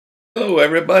Hello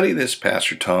everybody, this is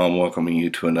Pastor Tom welcoming you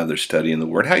to another study in the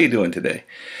Word. How you doing today?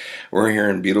 We're here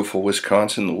in beautiful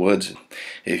Wisconsin, the woods.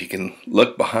 If you can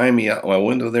look behind me out my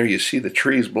window there, you see the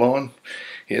trees blowing.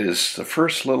 It is the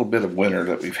first little bit of winter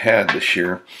that we've had this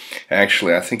year.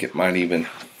 Actually, I think it might even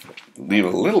leave a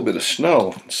little bit of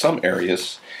snow in some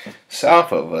areas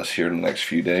south of us here in the next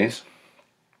few days.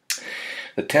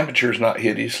 The temperature is not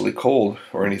hideously cold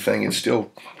or anything. It's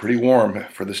still pretty warm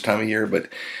for this time of year, but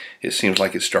it seems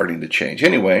like it's starting to change.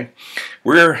 Anyway,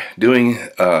 we're doing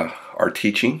our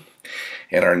teaching,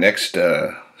 and our next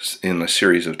in a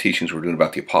series of teachings we're doing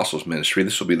about the Apostles' ministry.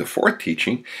 This will be the fourth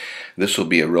teaching. This will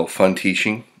be a real fun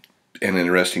teaching, an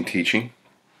interesting teaching.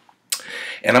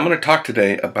 And I'm going to talk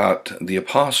today about the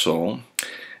Apostle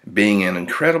being an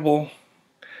incredible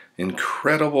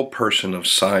person of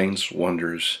signs,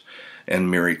 wonders, and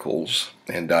miracles,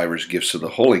 and divers gifts of the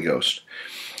Holy Ghost.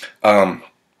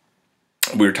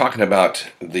 We were talking about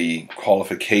the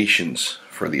qualifications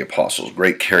for the apostles,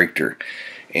 great character,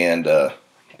 and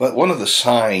but one of the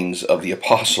signs of the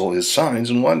apostle is signs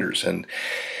and wonders, and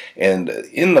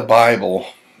in the Bible,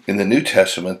 in the New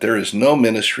Testament, there is no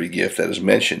ministry gift that is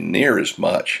mentioned near as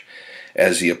much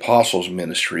as the apostles'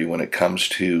 ministry when it comes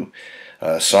to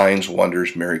signs,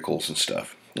 wonders, miracles, and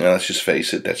stuff. Now, let's just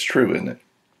face it, that's true, isn't it?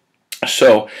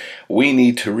 So we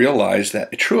need to realize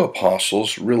that true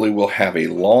apostles really will have a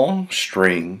long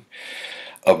string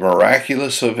of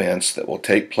miraculous events that will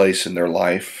take place in their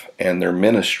life and their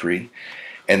ministry,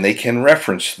 and they can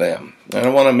reference them. And I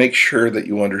want to make sure that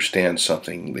you understand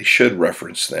something. They should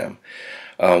reference them.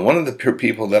 One of the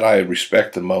people that I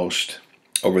respect the most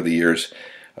over the years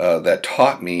that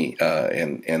taught me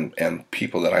and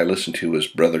people that I listened to was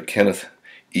Brother Kenneth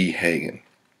E. Hagin.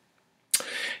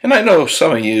 And I know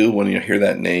some of you, when you hear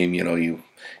that name,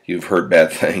 you've heard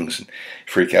bad things and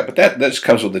freak out. But that just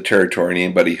comes with the territory. And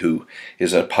anybody who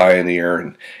is a pioneer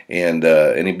and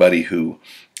anybody who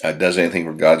does anything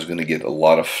for God is going to get a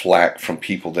lot of flack from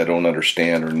people that don't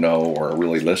understand or know or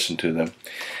really listen to them.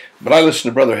 But I listened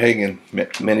to Brother Hagin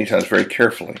many times very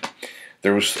carefully.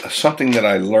 There was something that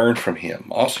I learned from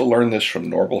him. I also learned this from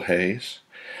Norval Hayes.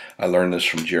 I learned this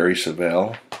from Jerry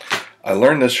Savelle. I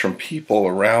learned this from people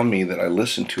around me that I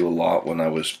listened to a lot when I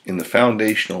was in the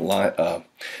foundational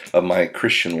of my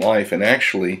Christian life, and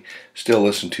actually still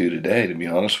listen to today, to be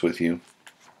honest with you.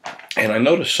 And I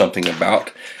noticed something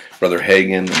about Brother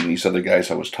Hagin and these other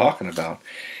guys I was talking about,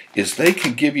 is they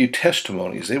could give you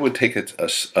testimonies. They would take it's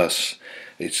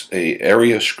a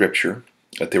area of Scripture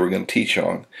that they were going to teach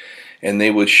on, and they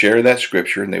would share that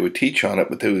Scripture, and they would teach on it,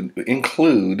 but they would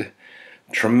include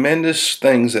tremendous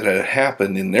things that had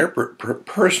happened in their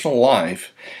personal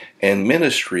life and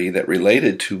ministry that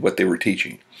related to what they were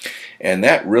teaching. And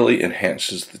that really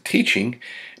enhances the teaching,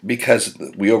 because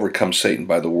we overcome Satan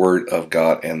by the word of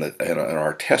God and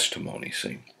our testimony,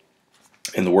 see,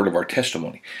 in the word of our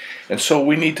testimony. And so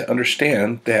we need to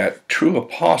understand that true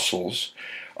apostles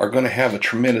are going to have a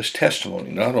tremendous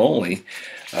testimony, not only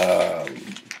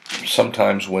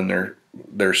sometimes when they're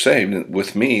saved.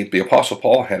 With me, the Apostle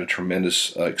Paul had a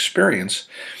tremendous experience,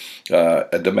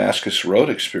 a Damascus Road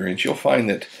experience. You'll find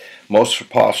that most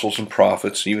apostles and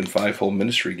prophets, even fivefold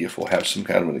ministry gift, will have some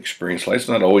kind of an experience like. It's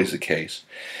not always the case,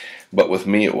 but with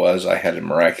me it was. I had a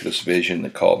miraculous vision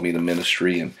that called me to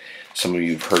ministry, and some of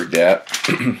you have heard that.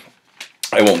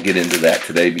 I won't get into that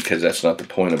today because that's not the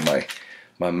point of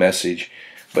my message.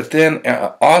 But then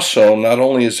also, not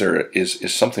only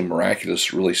is something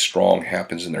miraculous, really strong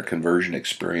happens in their conversion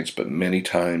experience, but many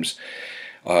times,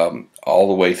 all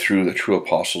the way through the true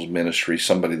apostles' ministry,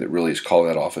 somebody that really is called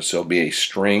that office, there'll be a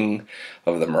string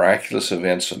of the miraculous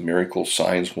events of miracles,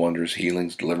 signs, wonders,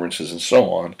 healings, deliverances, and so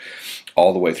on,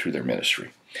 all the way through their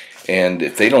ministry. And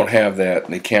if they don't have that,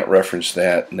 and they can't reference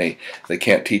that, and they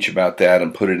can't teach about that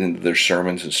and put it into their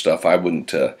sermons and stuff, I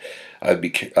wouldn't. I'd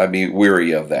be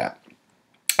weary of that.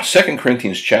 2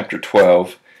 Corinthians chapter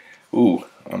 12.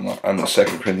 I'm in 2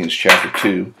 Corinthians chapter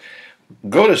 2.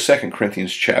 Go to 2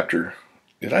 Corinthians chapter,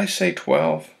 did I say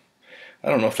 12? I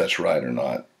don't know if that's right or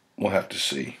not. We'll have to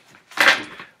see.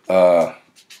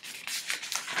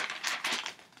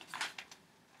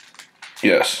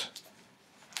 Yes.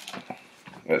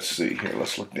 Let's see here.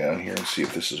 Let's look down here and see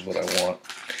if this is what I want.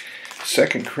 2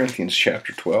 Corinthians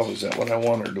chapter 12. Is that what I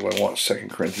want, or do I want 2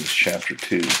 Corinthians chapter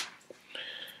 2?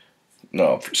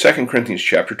 No, 2 Corinthians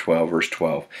chapter 12, verse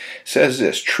 12 says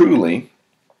this: "Truly,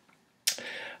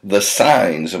 the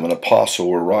signs of an apostle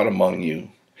were wrought among you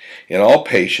in all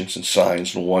patience and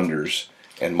signs and wonders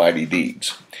and mighty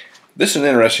deeds." This is an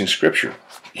interesting scripture.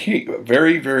 He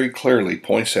very, very clearly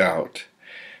points out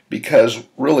because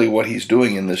really what he's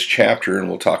doing in this chapter, and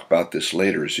we'll talk about this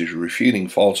later, is he's refuting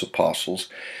false apostles,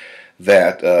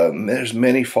 that there's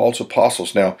many false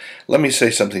apostles. Now, let me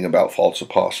say something about false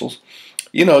apostles.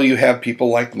 You know, you have people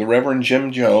like the Reverend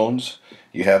Jim Jones,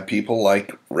 you have people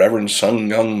like Reverend Sun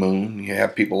Young Moon, you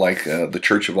have people like the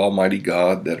Church of Almighty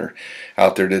God that are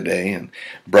out there today, and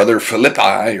Brother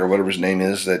Philippi, or whatever his name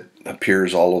is, that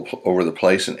appears all over the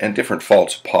place, and different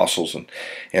false apostles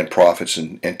and prophets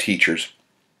and teachers.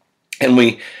 And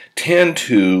we tend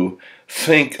to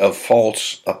think of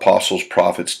false apostles,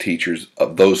 prophets, teachers,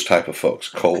 of those type of folks,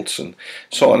 cults and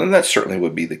so on, and that certainly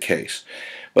would be the case.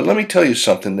 But let me tell you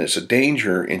something, there's a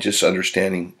danger in just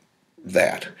understanding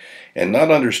that, and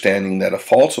not understanding that a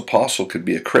false apostle could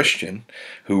be a Christian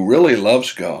who really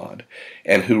loves God,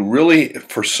 and who really,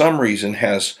 for some reason,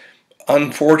 has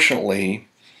unfortunately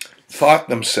thought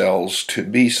themselves to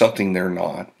be something they're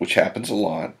not, which happens a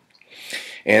lot.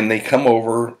 And they come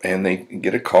over and they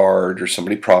get a card, or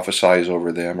somebody prophesies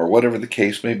over them, or whatever the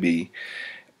case may be,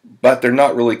 but they're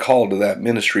not really called to that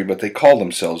ministry, but they call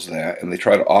themselves that, and they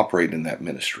try to operate in that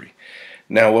ministry.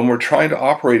 Now, when we're trying to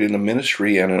operate in a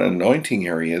ministry and an anointing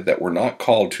area that we're not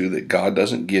called to, that God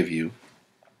doesn't give you,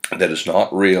 that is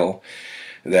not real,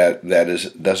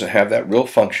 doesn't have that real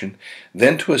function,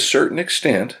 then to a certain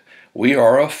extent, we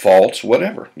are a false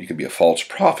whatever. You can be a false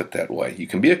prophet that way. You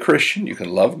can be a Christian, you can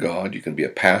love God, you can be a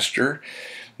pastor,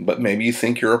 but maybe you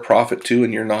think you're a prophet too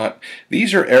and you're not.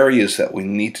 These are areas that we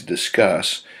need to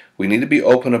discuss. We need to be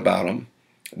open about them.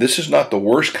 This is not the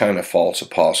worst kind of false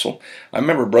apostle. I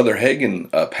remember Brother Hagin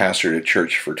pastored a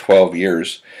church for 12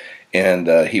 years,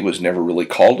 and he was never really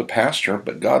called a pastor,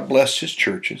 but God blessed his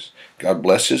churches. God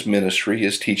blessed his ministry,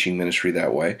 his teaching ministry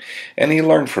that way, and he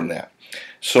learned from that.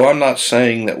 So I'm not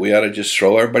saying that we ought to just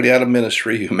throw everybody out of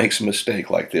ministry who makes a mistake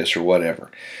like this or whatever.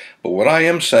 But what I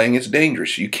am saying is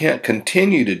dangerous. You can't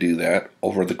continue to do that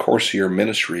over the course of your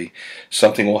ministry.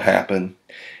 Something will happen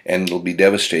and it'll be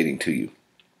devastating to you.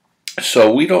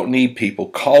 So we don't need people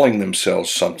calling themselves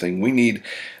something. We need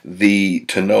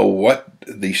to know what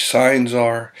the signs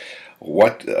are,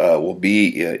 what will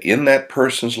be in that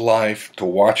person's life to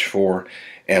watch for,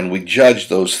 and we judge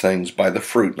those things by the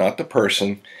fruit, not the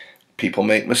person. People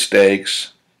make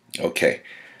mistakes. Okay,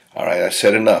 all right, I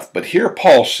said enough. But here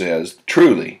Paul says,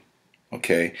 truly,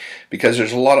 okay, because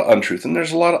there's a lot of untruth, and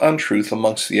there's a lot of untruth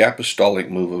amongst the apostolic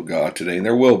move of God today, and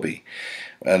there will be.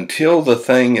 Until the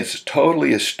thing is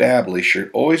totally established, you're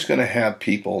always going to have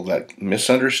people that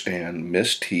misunderstand,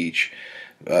 misteach.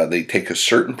 They take a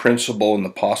certain principle in the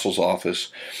apostles'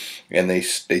 office, and they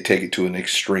take it to an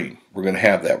extreme. We're going to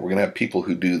have that. We're going to have people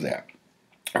who do that.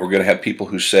 We're going to have people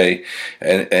who say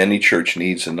any church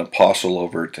needs an apostle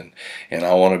over it, and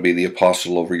I want to be the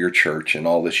apostle over your church, and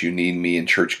all this, you need me in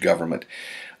church government.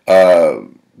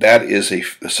 That is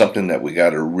something that we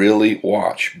got to really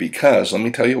watch, because, let me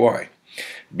tell you why.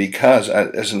 Because,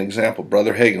 as an example,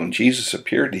 Brother Hagin, when Jesus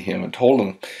appeared to him and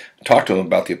talked to him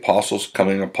about the apostles,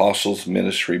 coming apostles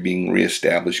ministry being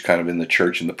reestablished kind of in the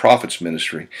church and the prophets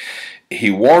ministry, he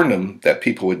warned them that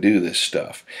people would do this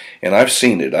stuff. And I've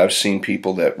seen it. I've seen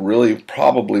people that really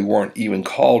probably weren't even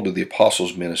called to the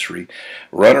apostles' ministry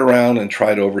run around and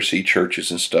try to oversee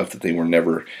churches and stuff that they were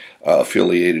never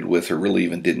affiliated with, or really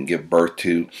even didn't give birth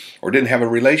to, or didn't have a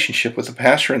relationship with the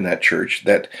pastor in that church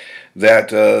that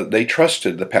they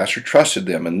trusted. The pastor trusted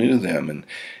them and knew them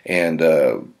and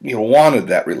wanted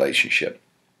that relationship.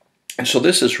 And so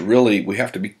this is really, we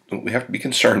have to be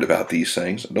concerned about these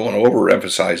things. I don't want to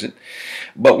overemphasize it,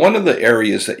 but one of the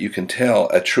areas that you can tell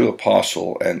a true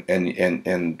apostle,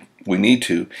 and we need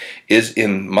to, is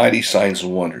in mighty signs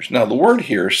and wonders. Now the word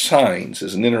here, signs,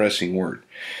 is an interesting word,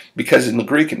 because in the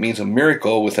Greek it means a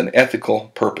miracle with an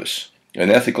ethical purpose, an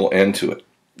ethical end to it.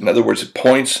 In other words,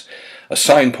 a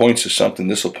sign points to something.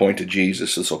 This will point to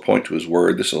Jesus. This will point to His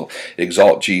Word. This will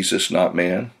exalt Jesus, not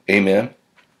man. Amen.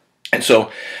 And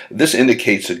so this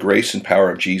indicates the grace and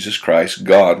power of Jesus Christ,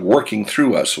 God working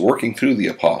through us, working through the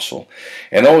apostle,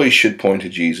 and always should point to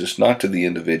Jesus, not to the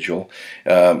individual,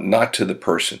 not to the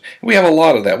person. We have a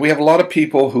lot of that. We have a lot of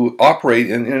people who operate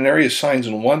in an area of signs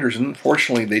and wonders, and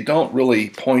unfortunately they don't really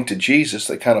point to Jesus.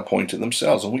 They kind of point to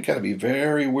themselves, and we've got to be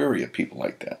very wary of people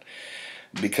like that,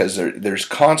 because there's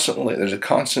a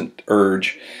constant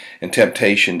urge and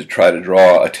temptation to try to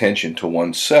draw attention to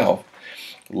oneself.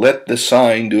 Let the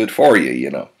sign do it for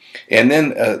you, And then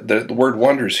the word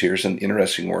wonders here is an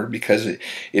interesting word, because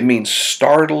it means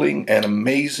startling and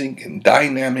amazing and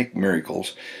dynamic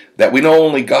miracles that we know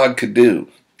only God could do.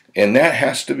 And that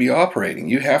has to be operating.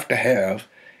 You have to have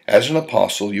as an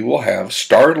apostle, you will have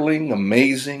startling,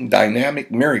 amazing,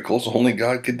 dynamic miracles only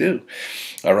God could do.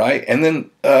 All right, and then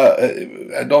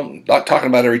not talking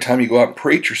about every time you go out and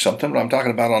preach or something, but I'm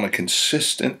talking about on a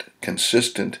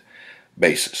consistent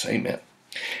basis. Amen.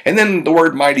 And then the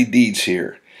word mighty deeds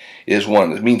here is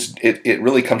one. It means it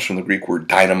really comes from the Greek word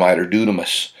dynamite or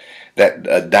dunamis.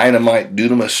 That dynamite,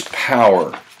 dunamis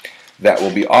power that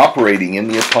will be operating in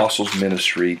the apostles'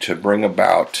 ministry to bring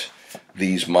about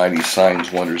these mighty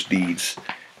signs, wonders, deeds.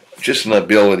 Just an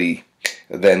ability,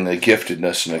 then a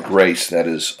giftedness and a grace that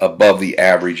is above the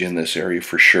average in this area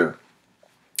for sure.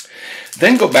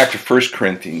 Then go back to 1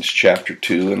 Corinthians chapter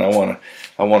 2, and I want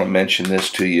to mention this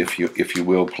to you if you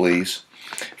will, please.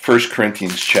 1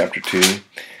 Corinthians chapter 2.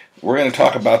 We're going to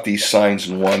talk about these signs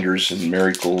and wonders and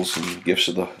miracles and gifts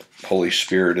of the Holy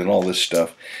Spirit and all this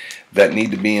stuff that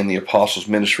need to be in the apostles'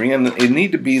 ministry. And they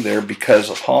need to be there because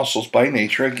apostles by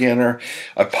nature, again, are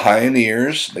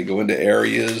pioneers. They go into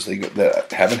areas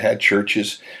that haven't had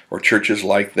churches or churches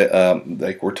like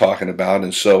we're talking about.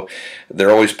 And so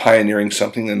they're always pioneering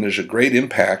something, and there's a great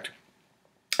impact.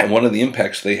 And one of the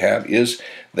impacts they have is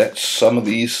that some of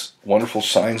these wonderful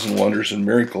signs and wonders and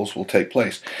miracles will take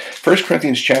place. 1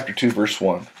 Corinthians chapter 2, verse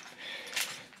 1.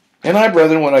 And I,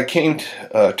 brethren, when I came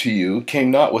to you, came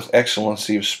not with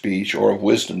excellency of speech or of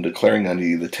wisdom, declaring unto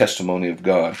you the testimony of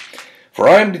God. For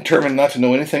I am determined not to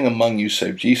know anything among you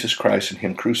save Jesus Christ and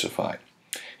him crucified.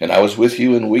 And I was with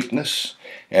you in weakness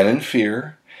and in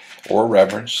fear or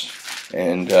reverence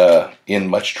and in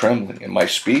much trembling. And my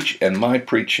speech and my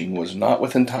preaching was not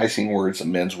with enticing words of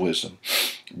men's wisdom,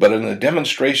 but in the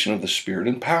demonstration of the Spirit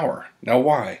and power. Now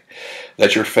why?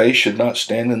 That your faith should not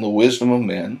stand in the wisdom of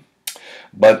men,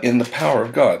 but in the power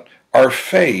of God. Our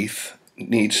faith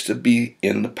needs to be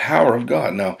in the power of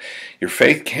God. Now, your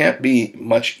faith can't be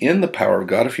much in the power of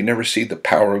God if you never see the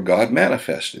power of God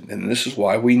manifested. And this is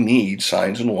why we need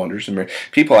signs and wonders. And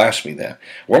people ask me that.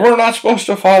 Well, we're not supposed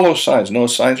to follow signs. No,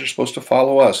 signs are supposed to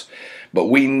follow us.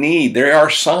 But there are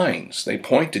signs. They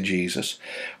point to Jesus.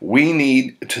 We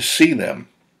need to see them.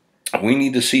 We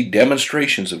need to see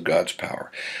demonstrations of God's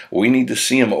power. We need to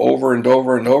see them over and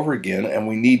over and over again, and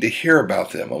we need to hear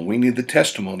about them, and we need the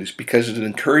testimonies, because it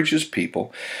encourages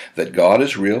people that God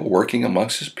is real, working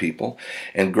amongst his people,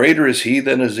 and greater is he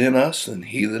that is in us than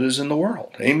he that is in the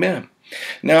world. Amen.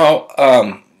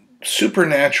 Now,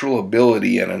 supernatural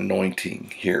ability and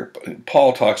anointing here.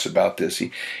 Paul talks about this.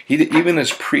 He even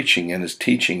his preaching and his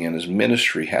teaching and his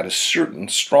ministry had a certain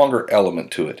stronger element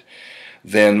to it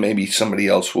than maybe somebody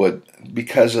else would,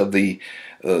 because of the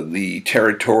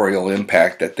territorial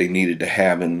impact that they needed to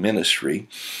have in ministry.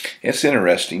 It's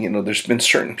interesting, there's been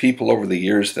certain people over the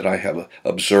years that I have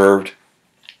observed,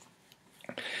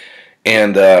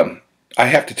 and I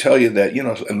have to tell you that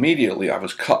immediately I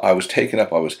was caught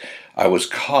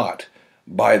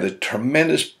by the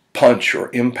tremendous punch or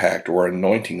impact or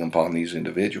anointing upon these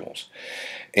individuals.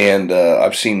 And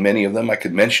I've seen many of them. I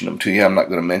could mention them to you. I'm not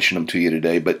going to mention them to you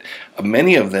today, but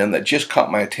many of them that just caught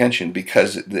my attention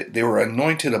because they were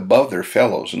anointed above their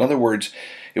fellows. In other words,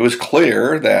 it was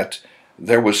clear that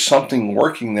there was something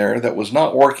working there that was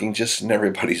not working just in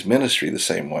everybody's ministry the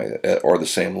same way or the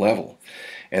same level.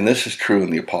 And this is true in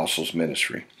the apostles'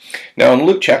 ministry. Now in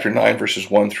Luke chapter 9, verses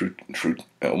 1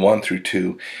 through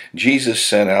 2, Jesus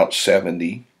sent out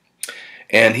 70.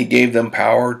 And he gave them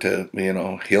power to,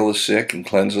 heal the sick and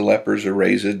cleanse the lepers or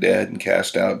raise the dead and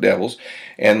cast out devils.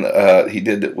 And he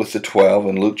did it with the 12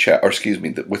 in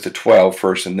with the 12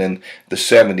 first, and then the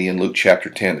 70 in Luke chapter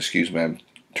 10. I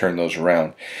turned those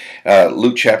around.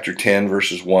 Luke chapter 10,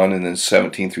 verses 1, and then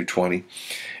 17 through 20.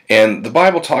 And the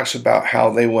Bible talks about how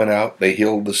they went out, they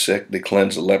healed the sick, they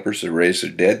cleansed the lepers, they raised the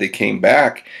dead. They came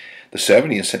back, the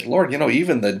 70, and said, Lord,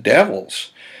 even the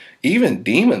devils, even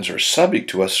demons are subject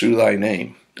to us through thy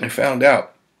name. I found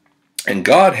out. And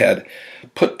God had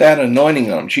put that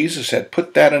anointing on them. Jesus had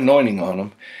put that anointing on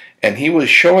them. And he was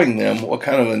showing them what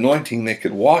kind of anointing they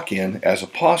could walk in as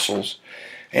apostles.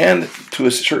 And to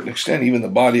a certain extent, even the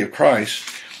body of Christ.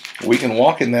 We can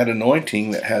walk in that anointing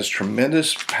that has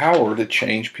tremendous power to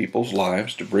change people's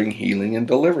lives, to bring healing and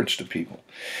deliverance to people.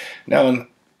 Now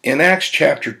in Acts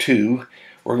chapter 2,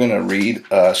 we're going to read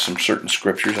some certain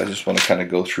scriptures. I just want to kind of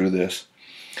go through this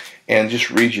and just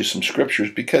read you some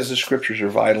scriptures because the scriptures are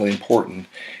vitally important.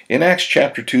 In Acts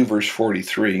chapter 2, verse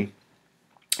 43,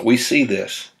 we see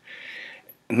this.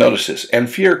 Notice this.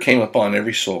 And fear came upon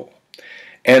every soul,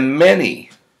 and many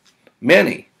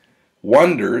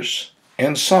wonders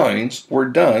and signs were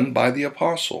done by the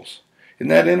apostles. Isn't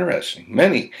that interesting?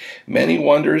 Many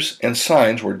wonders and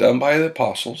signs were done by the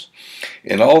apostles,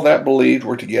 and all that believed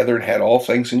were together and had all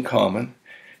things in common.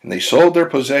 And they sold their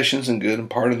possessions and good and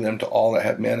parted them to all that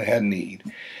had need.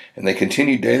 And they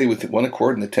continued daily with one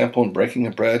accord in the temple and breaking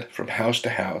of bread from house to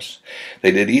house.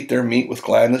 They did eat their meat with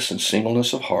gladness and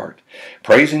singleness of heart,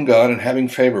 praising God and having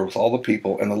favor with all the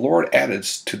people. And the Lord added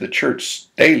to the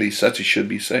church daily such as should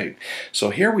be saved. So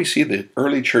here we see the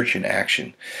early church in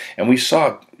action. And we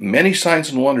saw many signs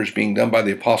and wonders being done by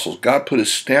the apostles. God put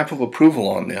his stamp of approval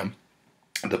on them.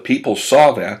 The people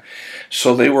saw that,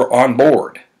 so they were on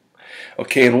board.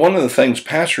 Okay, and one of the things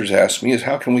pastors ask me is,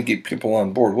 how can we get people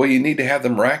on board? Well, you need to have the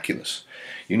miraculous.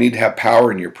 You need to have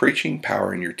power in your preaching,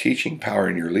 power in your teaching, power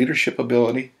in your leadership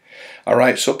ability. All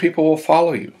right, so people will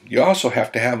follow you. You also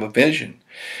have to have a vision.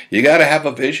 You got to have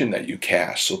a vision that you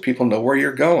cast so people know where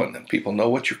you're going and people know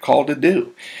what you're called to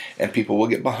do, and people will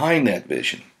get behind that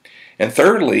vision. And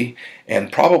thirdly,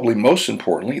 and probably most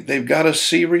importantly, they've got to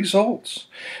see results.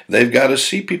 They've got to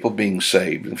see people being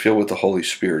saved and filled with the Holy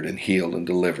Spirit and healed and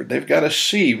delivered. They've got to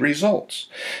see results.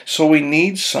 So we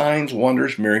need signs,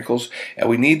 wonders, miracles, and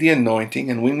we need the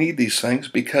anointing, and we need these things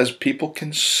because people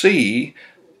can see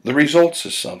the results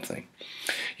of something.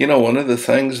 You know, one of the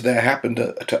things that happened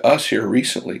to us here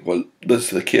recently was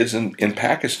the kids in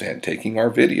Pakistan taking our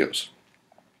videos.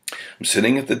 I'm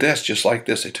sitting at the desk just like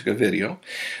this. They took a video.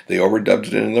 They overdubbed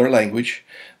it in their language.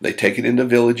 They take it into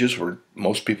villages where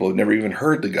most people have never even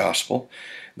heard the gospel.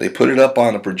 They put it up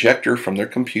on a projector from their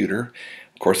computer.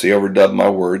 Of course, they overdub my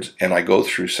words, and I go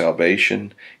through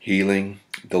salvation, healing,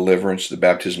 deliverance, the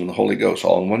baptism of the Holy Ghost,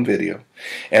 all in one video.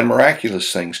 And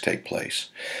miraculous things take place.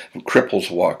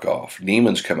 Cripples walk off.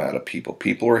 Demons come out of people.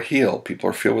 People are healed. People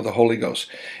are filled with the Holy Ghost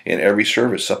in every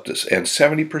service. And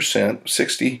 70%,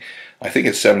 60, I think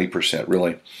it's 70%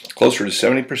 really, closer to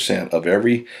 70% of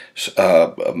every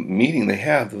meeting they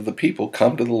have of the people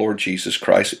come to the Lord Jesus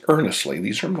Christ earnestly.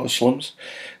 These are Muslims.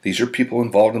 These are people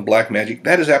involved in black magic.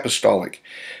 That is apostolic.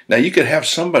 Now you could have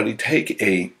somebody take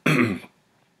a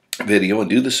video and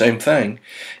do the same thing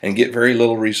and get very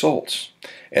little results.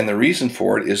 And the reason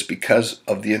for it is because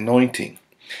of the anointing.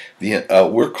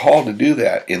 We're called to do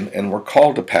that, and we're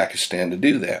called to Pakistan to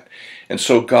do that. And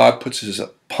so God puts his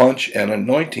punch and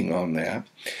anointing on that.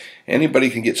 Anybody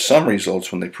can get some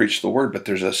results when they preach the word, but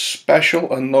there's a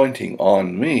special anointing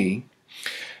on me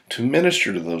to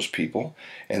minister to those people.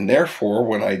 And therefore,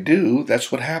 when I do,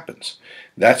 that's what happens.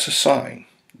 That's a sign.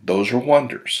 Those are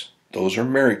wonders. Those are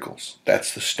miracles.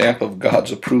 That's the stamp of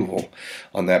God's approval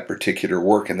on that particular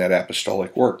work and that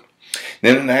apostolic work.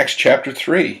 Then in Acts chapter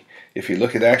 3, if you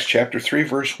look at Acts chapter 3,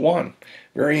 verse 1,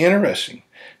 very interesting.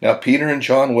 Now Peter and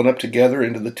John went up together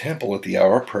into the temple at the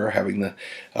hour of prayer,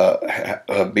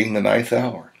 being the ninth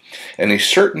hour. And a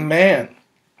certain man,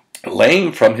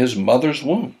 lame from his mother's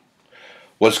womb,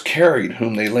 was carried,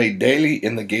 whom they laid daily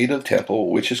in the gate of the temple,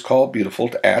 which is called Beautiful,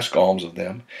 to ask alms of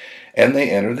them. And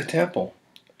they entered the temple,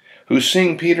 who,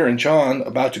 seeing Peter and John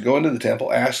about to go into the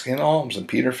temple, asked an alms. And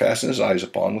Peter fastened his eyes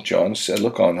upon John and said,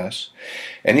 Look on us.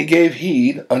 And he gave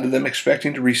heed unto them,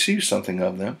 expecting to receive something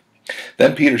of them.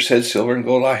 Then Peter said, Silver and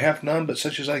gold I have none, but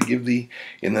such as I give thee,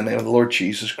 in the name of the Lord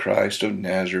Jesus Christ of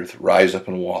Nazareth, rise up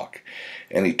and walk.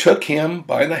 And he took him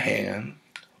by the hand,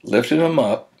 lifted him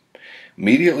up.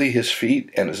 Immediately his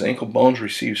feet and his ankle bones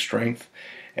received strength,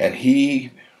 and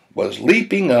he was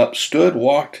leaping up, stood,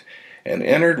 walked, and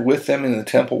entered with them in the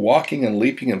temple, walking and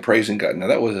leaping and praising God. Now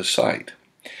that was a sight.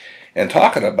 And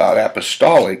talking about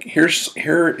apostolic,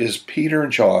 here is Peter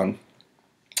and John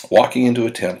walking into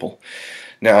a temple.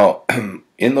 Now,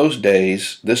 in those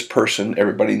days, this person,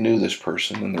 everybody knew this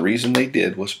person, and the reason they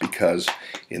did was because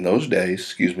in those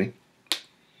days,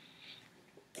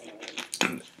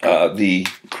 the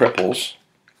cripples,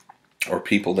 or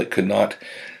people that could not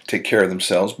take care of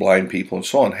themselves, blind people and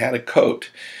so on, had a coat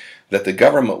that the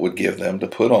government would give them to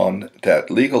put on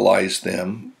that legalized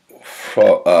them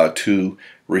to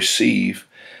receive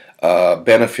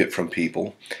benefit from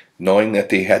people, knowing that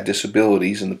they had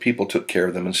disabilities and the people took care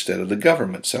of them instead of the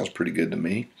government. Sounds pretty good to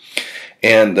me.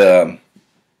 And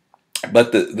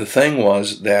but the thing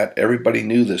was that everybody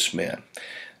knew this man.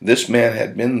 This man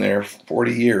had been there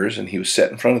 40 years, and he was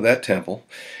set in front of that temple,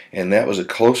 and that was a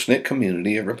close-knit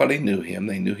community. Everybody knew him.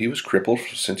 They knew he was crippled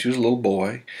since he was a little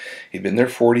boy. He'd been there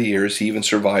 40 years. He even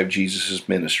survived Jesus'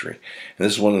 ministry. And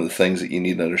this is one of the things that you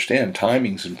need to understand.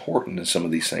 Timing's important in some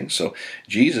of these things. So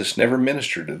Jesus never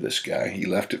ministered to this guy. He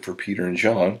left it for Peter and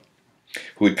John,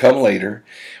 who would come later.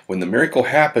 When the miracle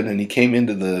happened and he came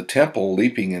into the temple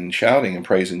leaping and shouting and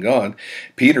praising God,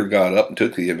 Peter got up and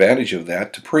took the advantage of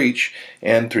that to preach,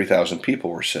 and 3,000 people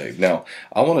were saved. Now,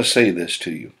 I want to say this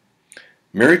to you.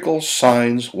 Miracles,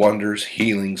 signs, wonders,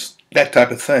 healings, that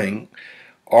type of thing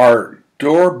are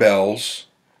doorbells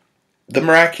The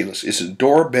miraculous is a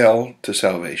doorbell to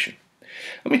salvation.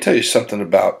 Let me tell you something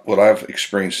about what I've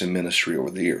experienced in ministry over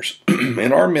the years.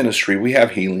 In our ministry, we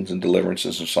have healings and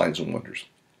deliverances and signs and wonders.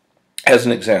 As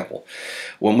an example,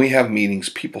 when we have meetings,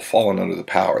 people falling under the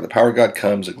power. The power of God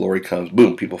comes, the glory comes,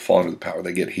 boom, people fall under the power.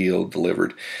 They get healed,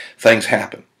 delivered, things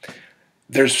happen.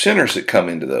 There's sinners that come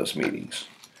into those meetings.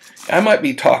 I might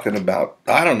be talking about,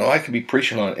 I don't know, I could be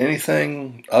preaching on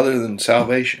anything other than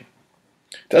salvation.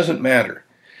 Doesn't matter.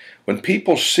 When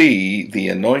people see the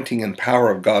anointing and power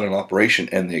of God in operation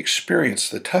and they experience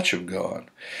the touch of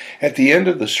God, at the end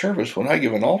of the service, when I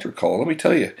give an altar call, let me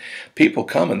tell you, people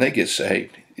come and they get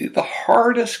saved. The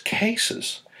hardest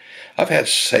cases. I've had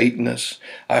Satanists.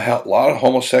 I've had a lot of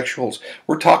homosexuals.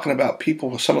 We're talking about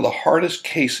people with some of the hardest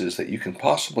cases that you can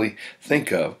possibly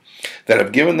think of that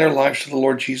have given their lives to the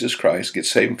Lord Jesus Christ, get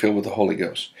saved and filled with the Holy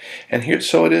Ghost. And here,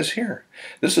 so it is here.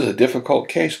 This is a difficult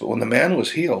case, but when the man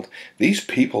was healed, these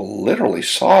people literally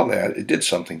saw that it did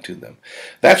something to them.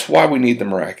 That's why we need the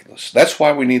miraculous. That's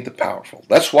why we need the powerful.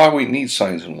 That's why we need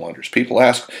signs and wonders. People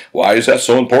ask, why is that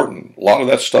so important? A lot of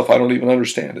that stuff I don't even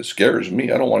understand. It scares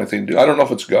me. I don't want anything to do. I don't know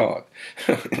if it's God.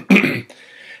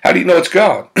 How do you know it's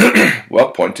God?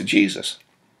 Well, point to Jesus.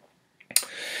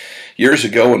 Years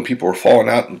ago, when people were falling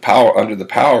out in power, under the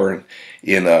power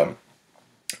in the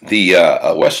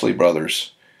Wesley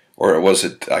brothers, or was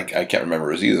it, I can't remember,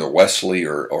 it was either Wesley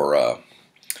or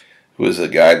who was the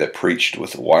guy that preached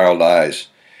with the wild eyes,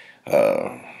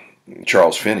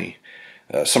 Charles Finney.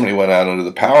 Somebody went out under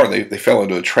the power, they fell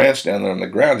into a trance down there on the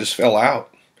ground, just fell out.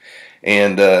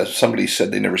 And somebody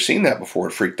said they'd never seen that before.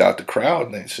 It freaked out the crowd.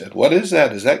 And they said, what is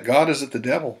that? Is that God? Is it the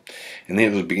devil? And he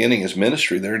was beginning his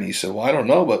ministry there. And he said, well, I don't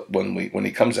know. But when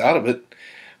he comes out of it,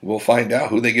 we'll find out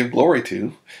who they give glory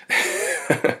to.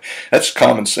 That's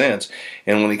common sense.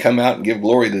 And when he come out and give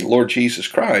glory to the Lord Jesus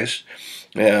Christ,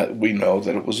 we know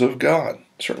that it was of God.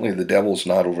 Certainly the devil's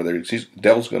not over there. The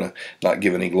devil's going to not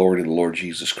give any glory to the Lord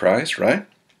Jesus Christ, right?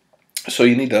 So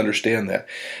you need to understand that.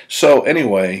 So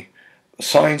anyway,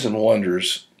 signs and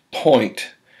wonders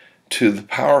point to the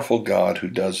powerful God who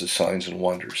does the signs and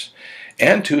wonders,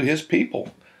 and to his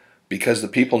people, because the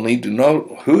people need to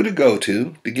know who to go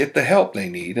to get the help they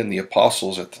need, and the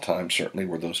apostles at the time certainly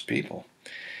were those people.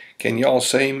 Can you all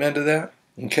say amen to that?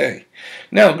 Okay.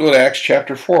 Now go to Acts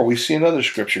chapter 4. We see another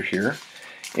scripture here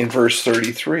in verse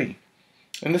 33.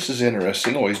 And this is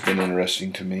interesting, always been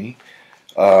interesting to me.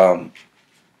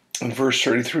 In verse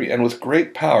 33, and with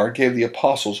great power gave the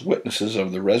apostles witnesses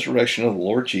of the resurrection of the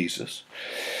Lord Jesus,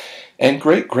 and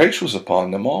great grace was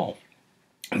upon them all.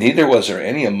 Neither was there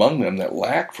any among them that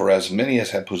lacked, for as many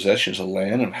as had possessions of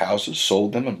land and houses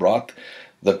sold them and brought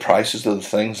the prices of the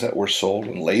things that were sold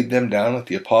and laid them down at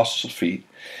the apostles' feet,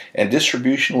 and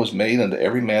distribution was made unto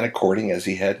every man according as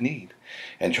he had need.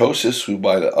 And Joseph, who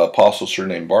by the apostles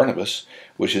surnamed Barnabas,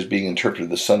 which is being interpreted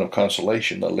the son of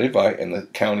consolation, a Levite in the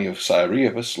county of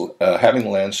Cyrenius, having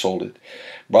land, sold it,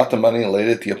 brought the money and laid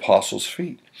it at the apostles'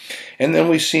 feet. And then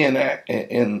we see in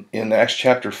Acts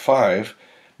chapter 5,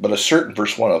 but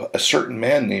verse 1, a certain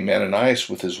man named Ananias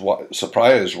with his wife,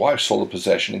 Sapphira, his wife, sold a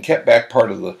possession and kept back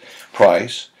part of the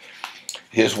price,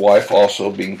 his wife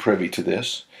also being privy to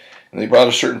this. And they brought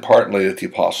a certain part and laid it at the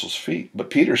apostles' feet. But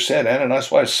Peter said, Ananias,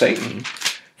 why has Satan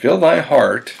filled thy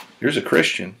heart? Here's a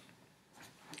Christian.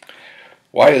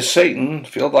 Why has Satan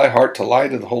filled thy heart to lie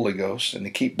to the Holy Ghost and to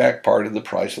keep back part of the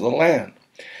price of the land?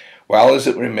 While as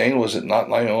it remained, was it not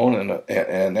thine own?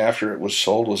 And after it was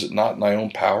sold, was it not in thy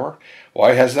own power?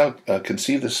 Why hast thou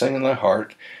conceived this thing in thy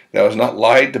heart? Thou hast not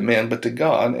lied to men, but to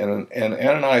God. And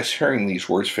Ananias, hearing these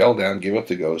words, fell down, gave up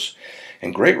the ghost.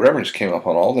 And great reverence came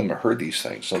upon all of them who heard these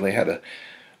things. So they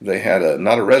had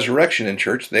not a resurrection in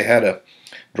church, they had a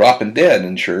dropping dead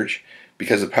in church,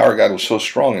 because the power of God was so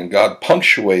strong, and God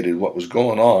punctuated what was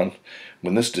going on.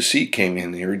 When this deceit came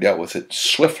in here, he dealt with it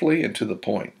swiftly and to the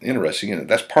point. Interesting, isn't it?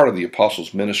 That's part of the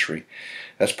apostles' ministry.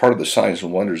 That's part of the signs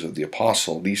and wonders of the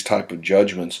apostle. These type of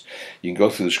judgments, you can go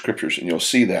through the scriptures and you'll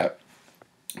see that.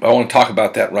 But I want to talk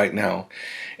about that right now.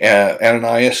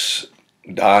 Ananias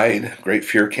died. Great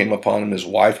fear came upon him. His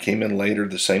wife came in later.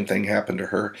 The same thing happened to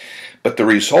her. But the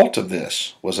result of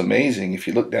this was amazing. If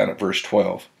you look down at verse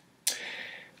 12.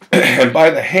 And by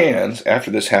the hands,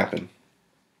 after this happened,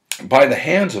 by the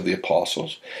hands of the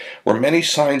apostles were many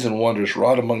signs and wonders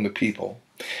wrought among the people,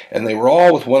 and they were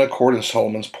all with one accord in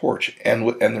Solomon's porch, and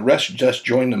the rest just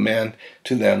joined the man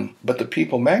to them, but the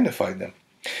people magnified them.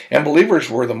 And believers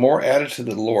were the more added to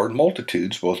the Lord,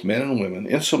 multitudes, both men and women,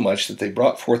 insomuch that they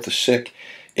brought forth the sick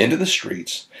into the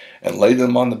streets, and laid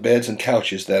them on the beds and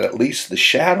couches, that at least the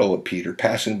shadow of Peter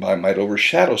passing by might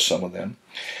overshadow some of them.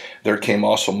 There came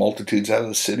also multitudes out of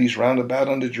the cities round about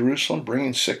unto Jerusalem,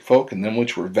 bringing sick folk, and them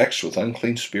which were vexed with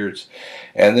unclean spirits,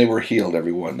 and they were healed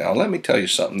every one. Now let me tell you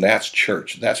something, that's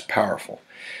church, that's powerful.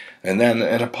 And then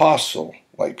an apostle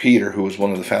like Peter, who was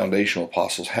one of the foundational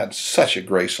apostles, had such a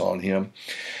grace on him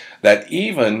that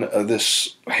even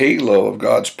this halo of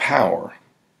God's power,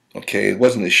 okay, it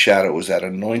wasn't his shadow, it was that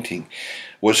anointing,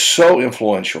 was so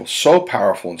influential, so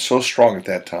powerful, and so strong at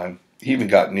that time. He even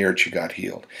got near it, you got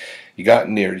healed. You got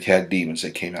near it, you had demons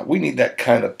that came out. We need that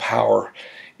kind of power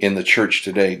in the church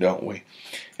today, don't we?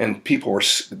 And people were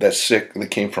that sick, they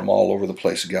came from all over the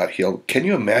place and got healed. Can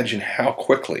you imagine how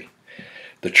quickly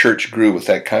the church grew with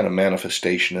that kind of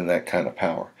manifestation and that kind of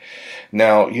power?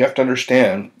 Now, you have to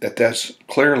understand that that's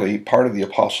clearly part of the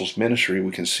apostles' ministry.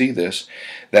 We can see this.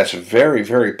 That's a very,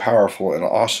 very powerful and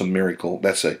awesome miracle.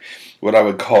 That's what I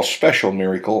would call special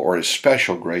miracle, or a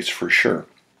special grace for sure.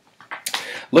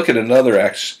 Look at another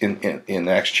Acts in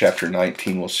Acts chapter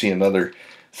 19. We'll see another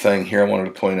thing here I wanted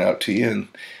to point out to you,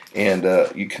 and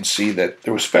you can see that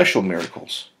there were special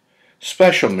miracles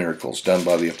done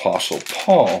by the apostle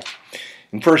Paul.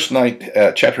 In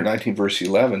chapter 19, verse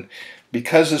 11,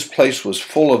 because this place was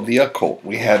full of the occult,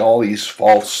 we had all these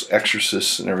false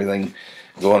exorcists and everything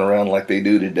going around like they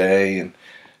do today, and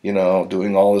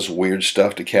doing all this weird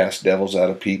stuff to cast devils out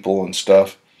of people and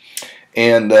stuff.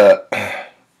 And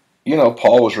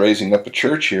Paul was raising up a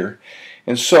church here,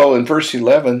 and so in verse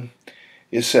 11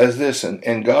 it says this,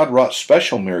 and God wrought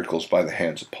special miracles by the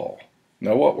hands of Paul.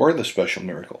 Now, what were the special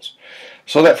miracles?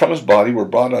 So that from his body were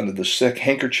brought unto the sick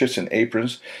handkerchiefs and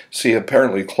aprons. See,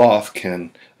 apparently cloth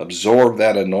can absorb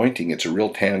that anointing. It's a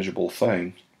real tangible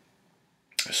thing.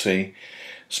 See,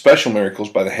 special miracles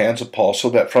by the hands of Paul, so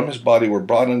that from his body were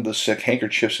brought unto the sick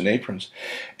handkerchiefs and aprons,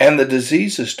 and the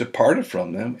diseases departed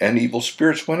from them, and evil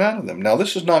spirits went out of them. Now,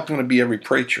 this is not going to be every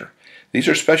preacher. These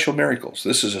are special miracles.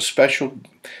 This is a special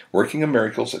working of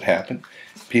miracles that happened.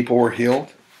 People were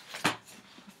healed.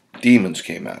 Demons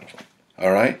came out of them.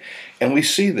 All right? And we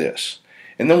see this.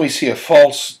 And then we see a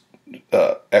false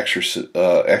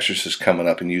exorcist coming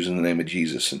up and using the name of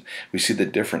Jesus. And we see the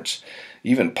difference.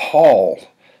 Even Paul's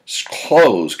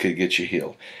clothes could get you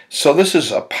healed. So this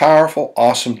is a powerful,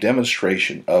 awesome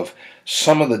demonstration of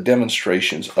some of the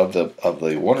demonstrations of the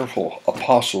wonderful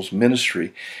apostles'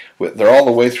 ministry. They're all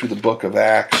the way through the book of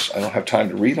Acts. I don't have time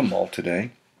to read them all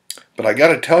today. But I got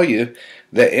to tell you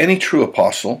that any true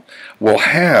apostle will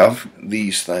have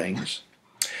these things.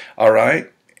 All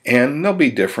right? And they'll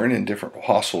be different in different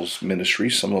apostles'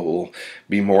 ministries. Some will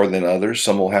be more than others.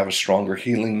 Some will have a stronger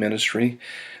healing ministry.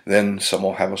 Then some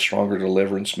will have a stronger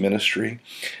deliverance ministry.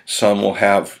 Some will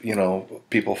have,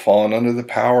 people falling under the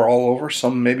power all over.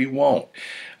 Some maybe won't.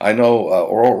 I know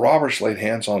Oral Roberts laid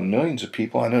hands on millions of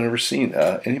people. I've never seen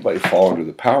anybody fall under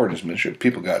the power in his ministry.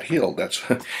 People got healed. That's,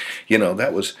 it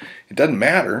doesn't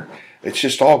matter. It's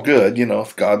just all good,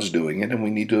 if God's doing it, and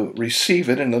we need to receive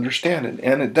it and understand it.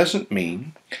 And it doesn't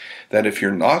mean that if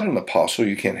you're not an apostle,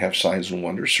 you can't have signs and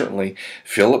wonders. Certainly,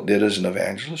 Philip did as an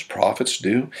evangelist. Prophets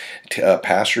do.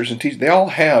 Pastors and teachers. They all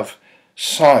have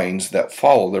signs that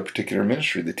follow their particular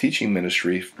ministry. The teaching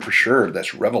ministry, for sure,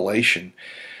 that's revelation.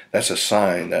 That's a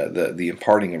sign, the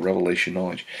imparting of revelation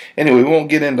knowledge. Anyway, we won't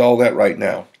get into all that right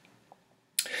now.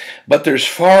 But there's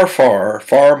far, far,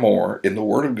 far more in the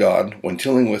Word of God when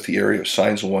dealing with the area of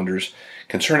signs and wonders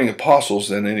concerning apostles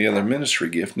than any other ministry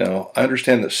gift. Now, I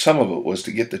understand that some of it was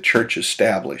to get the church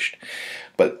established.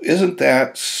 But isn't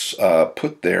that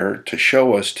put there to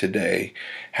show us today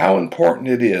how important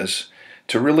it is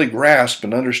to really grasp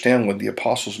and understand what the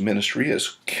apostles' ministry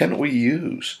is? Can we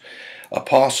use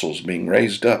apostles being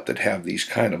raised up that have these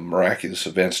kind of miraculous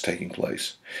events taking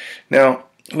place? Now,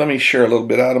 let me share a little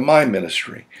bit out of my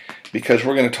ministry, because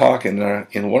we're going to talk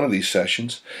in one of these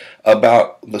sessions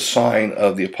about the sign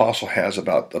of the apostle has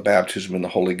about the baptism in the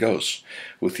Holy Ghost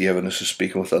with the evidence of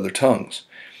speaking with other tongues.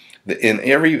 In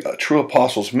every true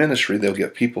apostle's ministry, they'll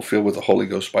get people filled with the Holy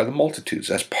Ghost by the multitudes.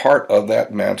 That's part of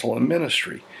that mantle and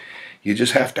ministry. You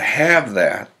just have to have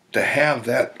that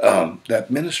that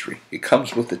ministry. It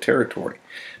comes with the territory.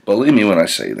 Believe me when I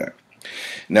say that.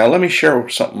 Now let me share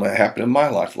something that happened in my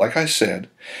life. Like I said,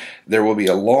 there will be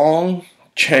a long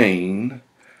chain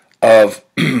of,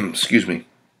 a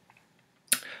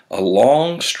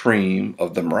long stream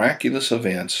of the miraculous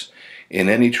events in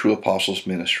any true apostle's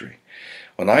ministry.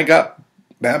 When I got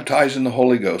baptized in the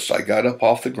Holy Ghost, I got up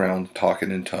off the ground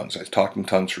talking in tongues. I talked in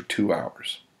tongues for 2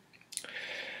 hours.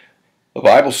 The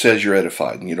Bible says you're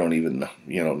edified, and you don't even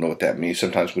know what that means.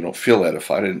 Sometimes we don't feel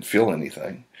edified. I didn't feel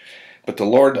anything. But the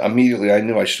Lord, immediately I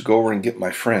knew I should go over and get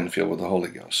my friend filled with the Holy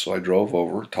Ghost. So I drove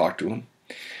over, talked to him.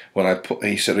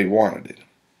 He said he wanted it.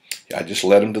 I just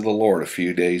led him to the Lord a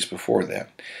few days before that.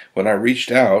 When I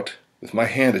reached out with my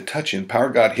hand to touch him, power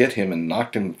of God hit him and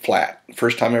knocked him flat.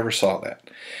 First time I ever saw that.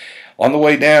 On the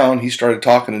way down, he started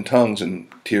talking in tongues, and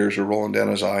tears were rolling down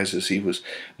his eyes as he was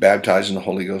baptized in the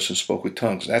Holy Ghost and spoke with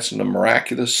tongues. That's a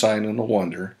miraculous sign and a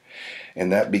wonder,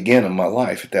 and that began in my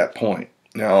life at that point.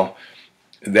 Now,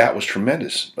 that was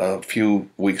tremendous. A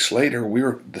few weeks later, we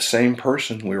were the same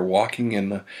person. We were walking in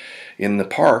the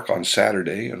park on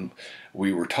Saturday, and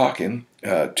we were talking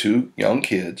to young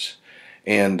kids.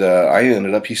 And I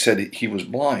ended up, he said he was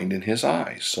blind in his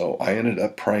eyes. So I ended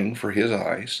up praying for his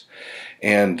eyes.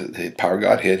 And the power of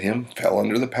God hit him, fell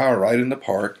under the power right in the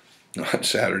park on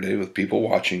Saturday with people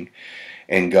watching.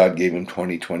 And God gave him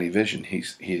 20/20 vision.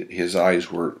 His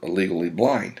eyes were legally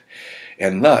blind.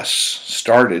 And thus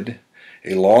started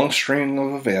a long string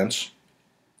of events.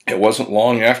 It wasn't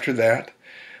long after that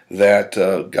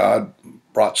God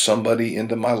brought somebody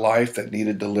into my life that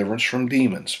needed deliverance from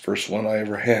demons. First one I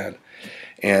ever had.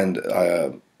 And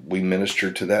we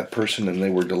ministered to that person, and they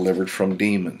were delivered from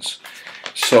demons.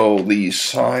 So these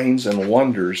signs and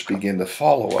wonders begin to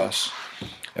follow us.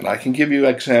 And I can give you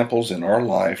examples in our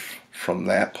life from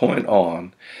that point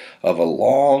on of a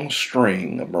long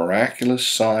string of miraculous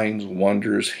signs,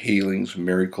 wonders, healings,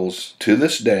 miracles to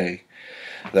this day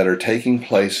that are taking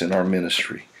place in our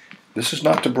ministry. This is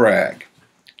not to brag.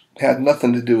 It had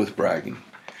nothing to do with bragging.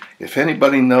 If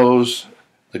anybody knows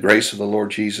the grace of the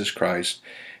Lord Jesus Christ,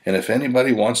 and if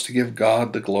anybody wants to give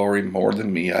God the glory more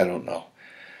than me, I don't know.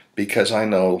 Because I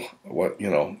know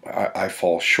I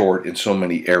fall short in so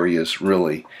many areas,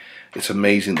 really. It's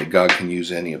amazing that God can use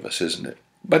any of us, isn't it?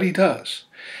 But He does.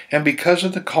 And because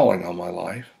of the calling on my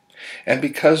life, and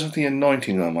because of the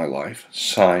anointing on my life,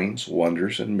 signs,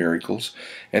 wonders, and miracles,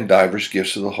 and divers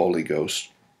gifts of the Holy Ghost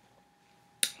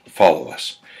follow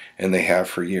us. And they have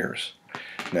for years.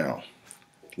 Now,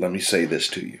 let me say this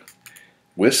to you.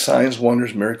 With signs,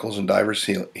 wonders, miracles, and divers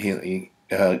healing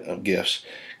gifts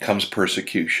comes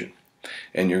persecution.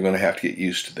 And you're going to have to get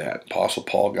used to that. Apostle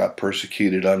Paul got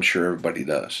persecuted. I'm sure everybody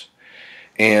does.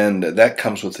 And that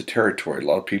comes with the territory. A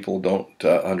lot of people don't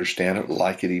understand it,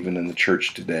 like it even in the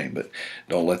church today. But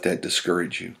don't let that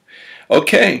discourage you.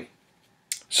 Okay.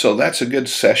 So that's a good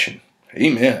session.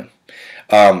 Amen.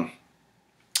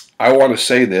 I want to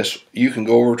say this. You can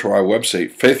go over to our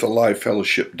website,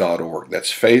 faithalivefellowship.org.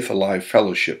 That's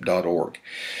faithalivefellowship.org.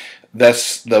 The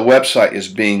website is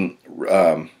being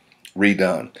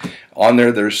redone. On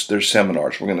there, there's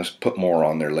seminars. We're going to put more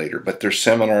on there later, but there's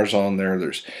seminars on there.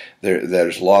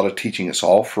 There's a lot of teaching. It's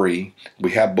all free.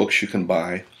 We have books you can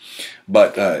buy,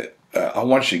 but I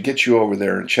want you to get you over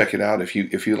there and check it out. If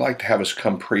you'd like to have us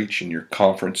come preach in your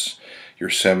conference, your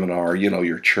seminar,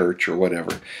 your church or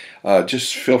whatever,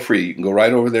 just feel free. You can go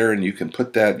right over there and you can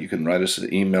put that. You can write us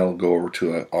an email. Go over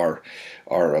to our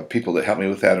people that help me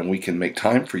with that, and we can make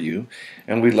time for you,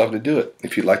 and we'd love to do it.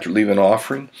 If you'd like to leave an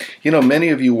offering, many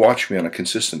of you watch me on a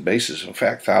consistent basis. In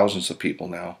fact, thousands of people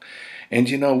now, and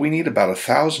we need about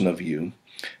 1,000 of you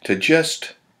to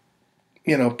just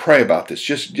pray about this.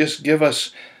 Just give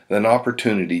us an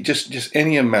opportunity, just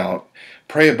any amount.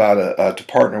 Pray about to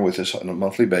partner with us on a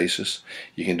monthly basis.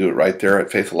 You can do it right there at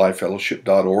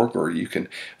faithalivefellowship.org, or you can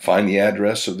find the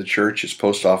address of the church. It's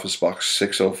Post Office Box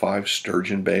 605,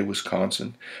 Sturgeon Bay,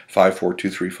 Wisconsin,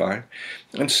 54235,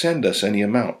 and send us any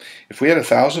amount. If we had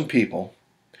 1,000 people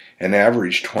and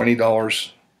average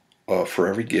 $20 for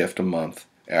every gift a month,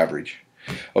 average,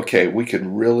 okay, we could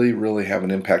really, really have an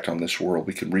impact on this world.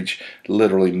 We could reach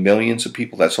literally millions of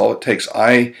people. That's all it takes.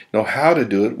 I know how to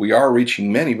do it. We are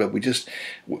reaching many, but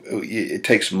it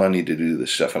takes money to do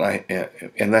this stuff,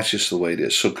 and that's just the way it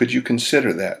is. So could you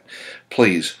consider that?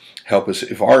 Please help us.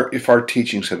 If our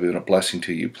teachings have been a blessing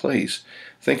to you, please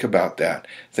think about that.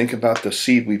 Think about the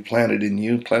seed we planted in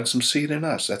you. Plant some seed in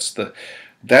us. That's the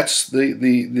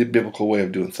biblical way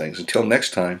of doing things. Until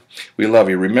next time, we love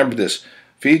you. Remember this.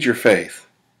 Feed your faith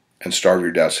and starve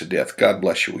your doubts to death. God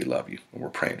bless you. We love you. And we're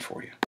praying for you.